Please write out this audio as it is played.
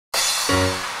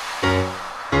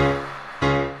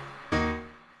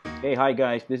Hey, hi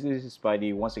guys, this is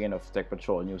Spidey once again of Tech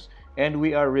Patrol News, and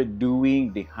we are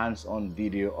redoing the hands-on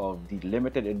video of the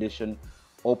limited edition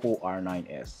OPPO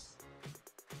R9s.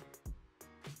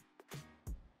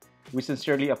 We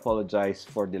sincerely apologize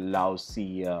for the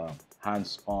lousy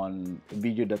hands-on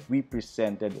video that we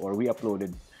presented or we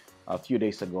uploaded a few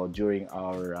days ago during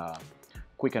our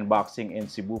quick unboxing in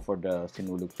Cebu for the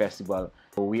Sinulog Festival.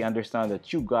 So we understand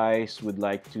that you guys would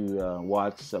like to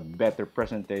watch a better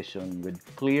presentation with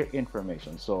clear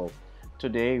information. So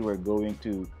today we're going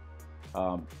to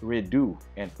redo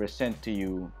and present to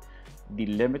you the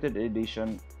limited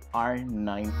edition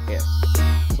R9s.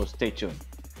 So stay tuned.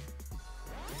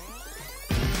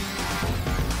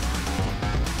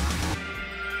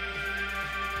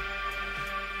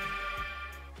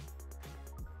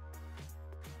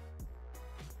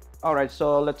 Alright,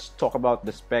 so let's talk about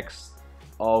the specs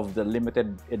of the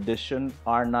limited edition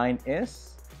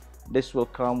R9s. This will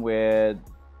come with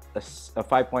a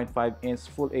 5.5-inch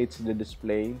Full HD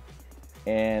display,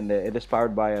 and it is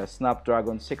powered by a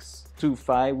Snapdragon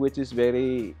 625, which is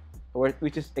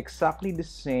exactly the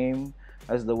same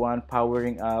as the one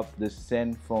powering up the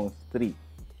Zenfone 3.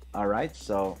 Alright,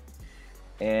 so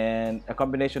and a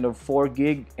combination of 4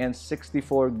 gig and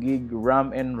 64 gig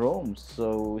RAM and ROM.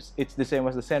 So it's the same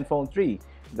as the Zenfone 3.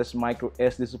 There's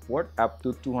microSD support up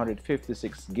to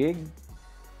 256 gig.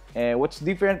 And what's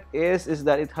different is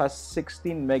that it has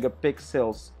 16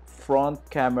 megapixels front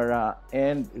camera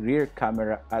and rear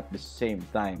camera at the same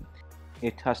time.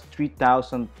 It has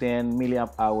 3010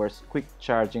 milliamp hours quick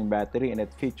charging battery, and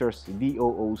it features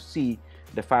VOOC,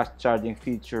 the fast charging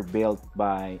feature built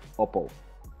by OPPO.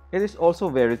 It is also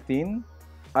very thin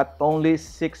at only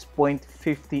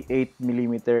 6.58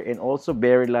 millimeter and also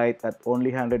very light at only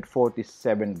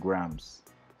 147 grams.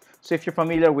 So if you're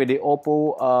familiar with the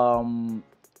OPPO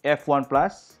F1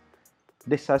 Plus,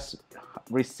 this has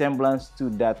resemblance to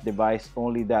that device,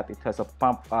 only that it has a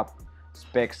pump up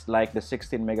specs like the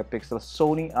 16 megapixel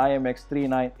Sony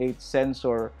IMX398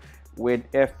 sensor with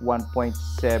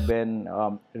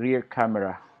f1.7 rear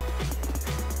camera.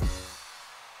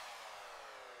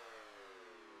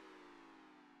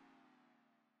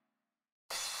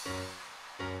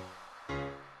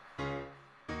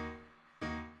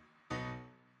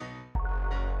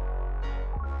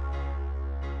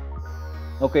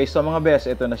 Okay, so mga best,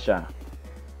 ito na siya.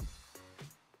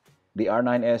 The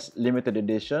R9s Limited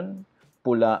Edition.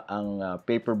 Pula ang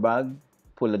paper bag.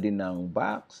 Pula din ng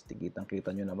box.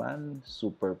 Kitang-kita nyo naman.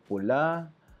 Super pula.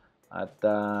 At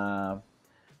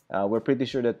we're pretty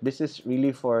sure that this is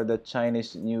really for the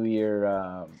Chinese New Year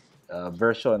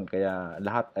version. Kaya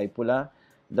lahat ay pula.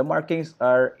 The markings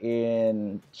are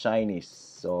in Chinese.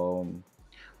 So,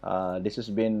 this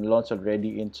has been launched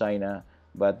already in China.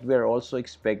 But we are also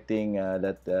expecting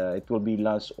that it will be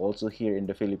launched also here in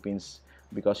the Philippines,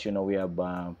 because you know we have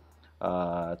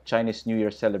Chinese New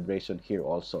Year celebration here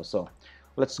also. So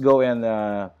let's go and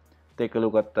take a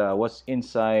look at what's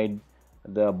inside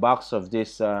the box of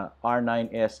this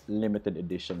R9s limited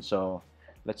edition. So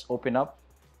let's open up.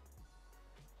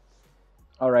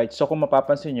 Alright, so kung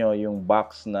mapapansin nyo, yung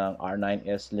box ng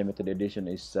R9s limited edition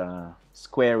is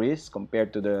squarish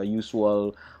compared to the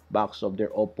usual box of their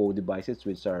OPPO devices,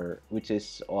 which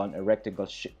is on a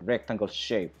rectangle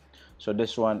shape. So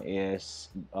this one is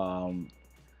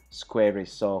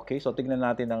squarish. So okay, so tignan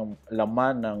natin ang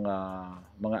laman ng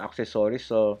mga accessories.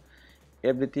 So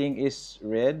everything is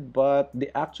red, but the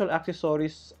actual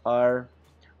accessories are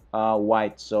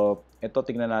white. So ito,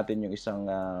 tignan natin yung isang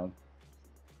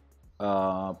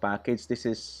package. This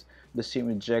is the SIM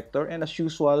ejector, and as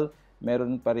usual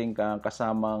meron pa rin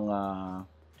kasamang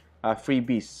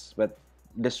freebies, but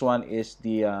this one is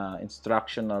the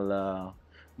instructional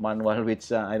manual,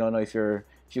 which I don't know if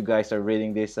you guys are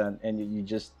reading this and you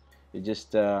just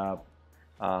tinatabi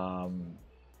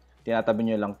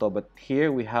nyo lang to. But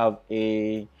here we have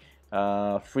a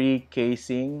free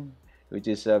casing, which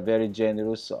is very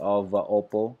generous of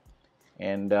OPPO,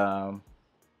 and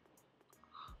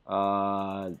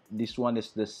this one is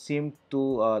the SIM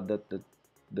to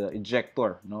the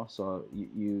ejector, no? So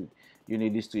you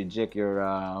need this to eject your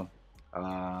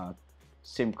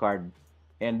SIM card,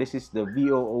 and this is the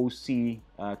VOOC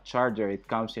charger. It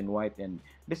comes in white, and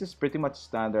this is pretty much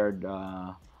standard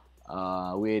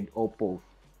with OPPO,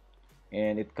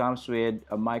 and it comes with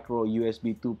a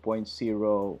microUSB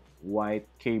 2.0 white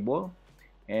cable,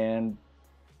 and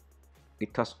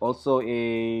it has also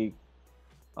a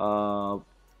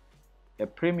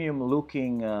premium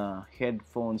looking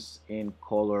headphones in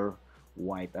color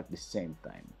white at the same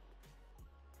time.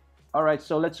 Alright,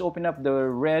 so let's open up the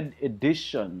red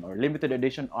edition or limited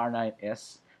edition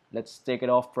R9s Let's take it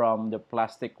off from the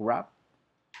plastic wrap.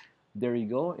 There you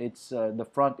go. It's the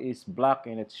front is black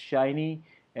and it's shiny,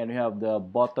 and we have the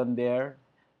button there,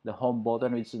 the home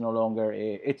button, which is no longer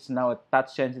it's now a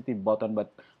touch sensitive button.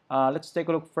 But let's take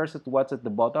a look first at what's at the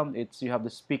bottom. It's you have the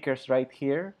speakers right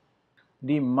here,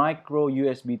 the micro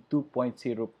USB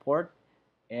 2.0 port,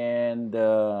 and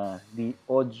the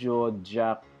audio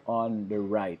jack on the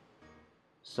right.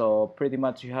 So pretty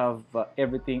much you have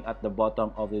everything at the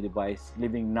bottom of the device,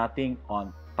 leaving nothing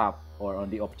on top or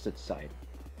on the opposite side.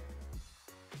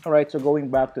 Alright, so going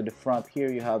back to the front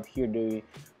here, you have here the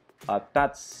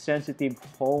touch sensitive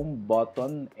home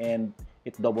button, and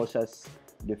it doubles as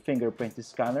the fingerprint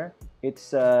scanner.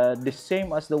 It's the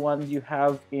same as the one you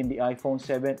have in the iPhone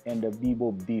 7 and the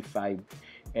Vivo V5,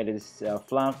 and it is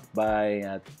flanked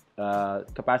by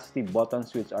capacitive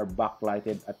buttons which are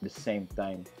backlighted at the same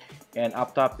time. And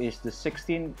up top is the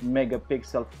 16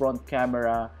 megapixel front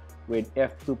camera with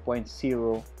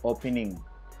f2.0 opening.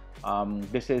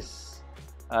 This is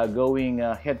going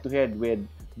head to head with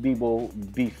Vivo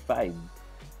V5.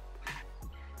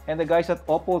 And the guys at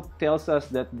OPPO tells us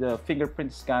that the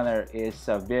fingerprint scanner is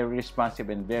very responsive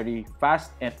and very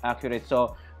fast and accurate.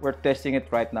 So we're testing it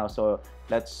right now. So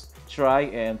let's try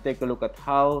and take a look at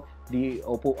how the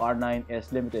OPPO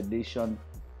R9s limited edition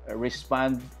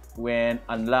respond when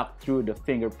unlocked through the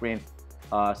fingerprint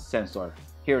sensor.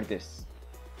 Here it is.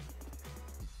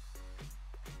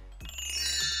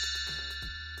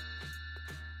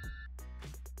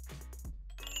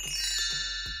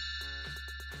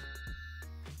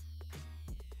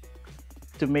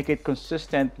 To make it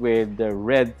consistent with the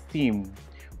red theme,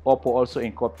 OPPO also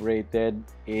incorporated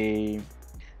a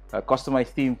customized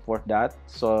theme for that.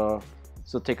 So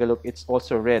take a look. It's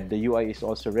also red. The UI is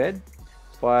also red,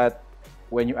 but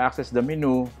when you access the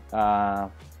menu,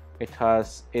 it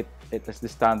has the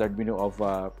standard menu of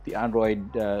the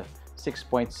Android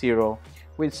 6.0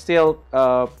 with still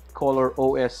color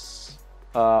OS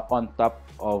on top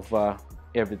of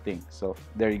everything. So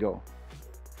there you go.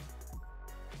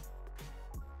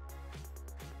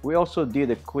 We also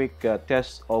did a quick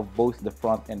test of both the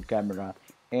front and camera,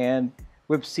 and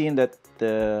we've seen that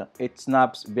it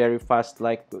snaps very fast,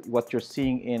 like what you're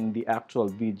seeing in the actual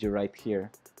video right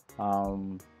here.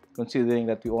 Considering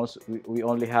that we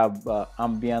only have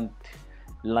ambient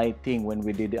lighting when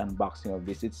we did the unboxing of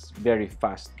this, it's very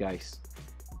fast, guys.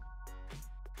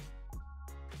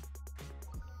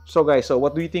 So guys, so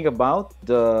what do you think about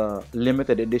the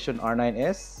limited edition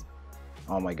R9s?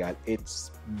 Oh my god,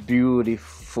 it's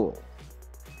beautiful.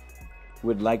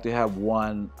 We'd like to have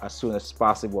one as soon as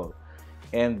possible.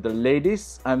 And the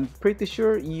ladies, I'm pretty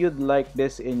sure you'd like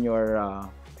this in your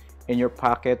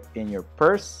pocket, in your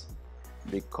purse,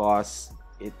 because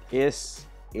it is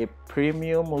a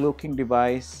premium looking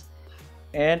device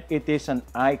and it is an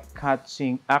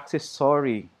eye-catching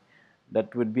accessory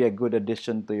that would be a good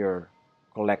addition to your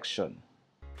collection.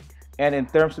 And in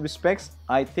terms of specs,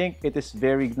 I think it is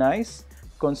very nice,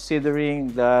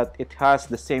 considering that it has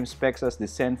the same specs as the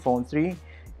Zenfone 3,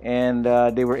 and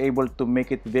they were able to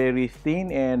make it very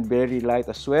thin and very light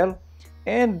as well.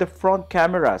 And the front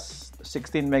cameras,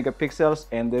 16 megapixels,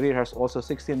 and the rear has also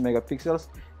 16 megapixels.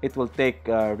 It will take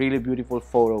really beautiful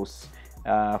photos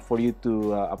for you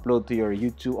to upload to your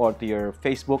YouTube or to your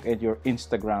Facebook and your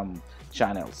Instagram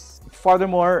channels.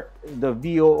 Furthermore, the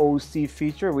VOOC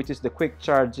feature, which is the quick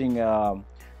charging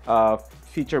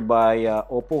feature by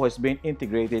OPPO, has been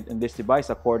integrated in this device.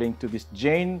 According to Miss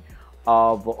Jane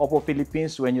of OPPO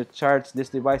Philippines, when you charge this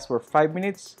device for 5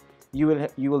 minutes, you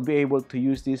will be able to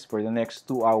use this for the next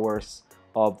 2 hours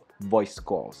of voice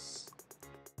calls.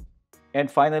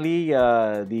 And finally,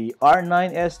 the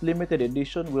R9s limited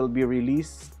edition will be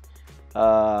released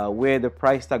with a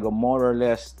price tag of more or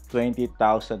less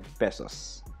 20,000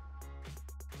 pesos.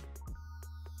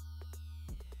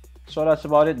 So that's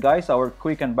about it, guys. Our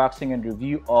quick unboxing and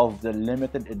review of the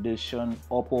limited edition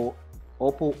OPPO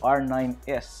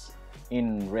R9s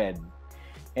in red.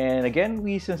 And again,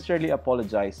 we sincerely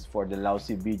apologize for the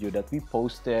lousy video that we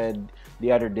posted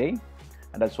the other day,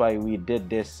 and that's why we did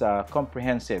this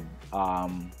comprehensive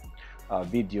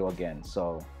video again.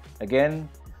 So again,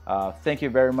 thank you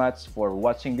very much for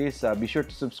watching this. Be sure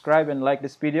to subscribe and like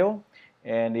this video,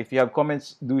 and if you have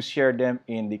comments, do share them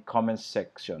in the comments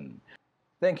section.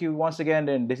 Thank you once again,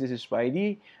 and this is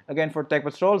Spidey again for Tech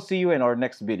Patrol. See you in our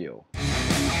next video.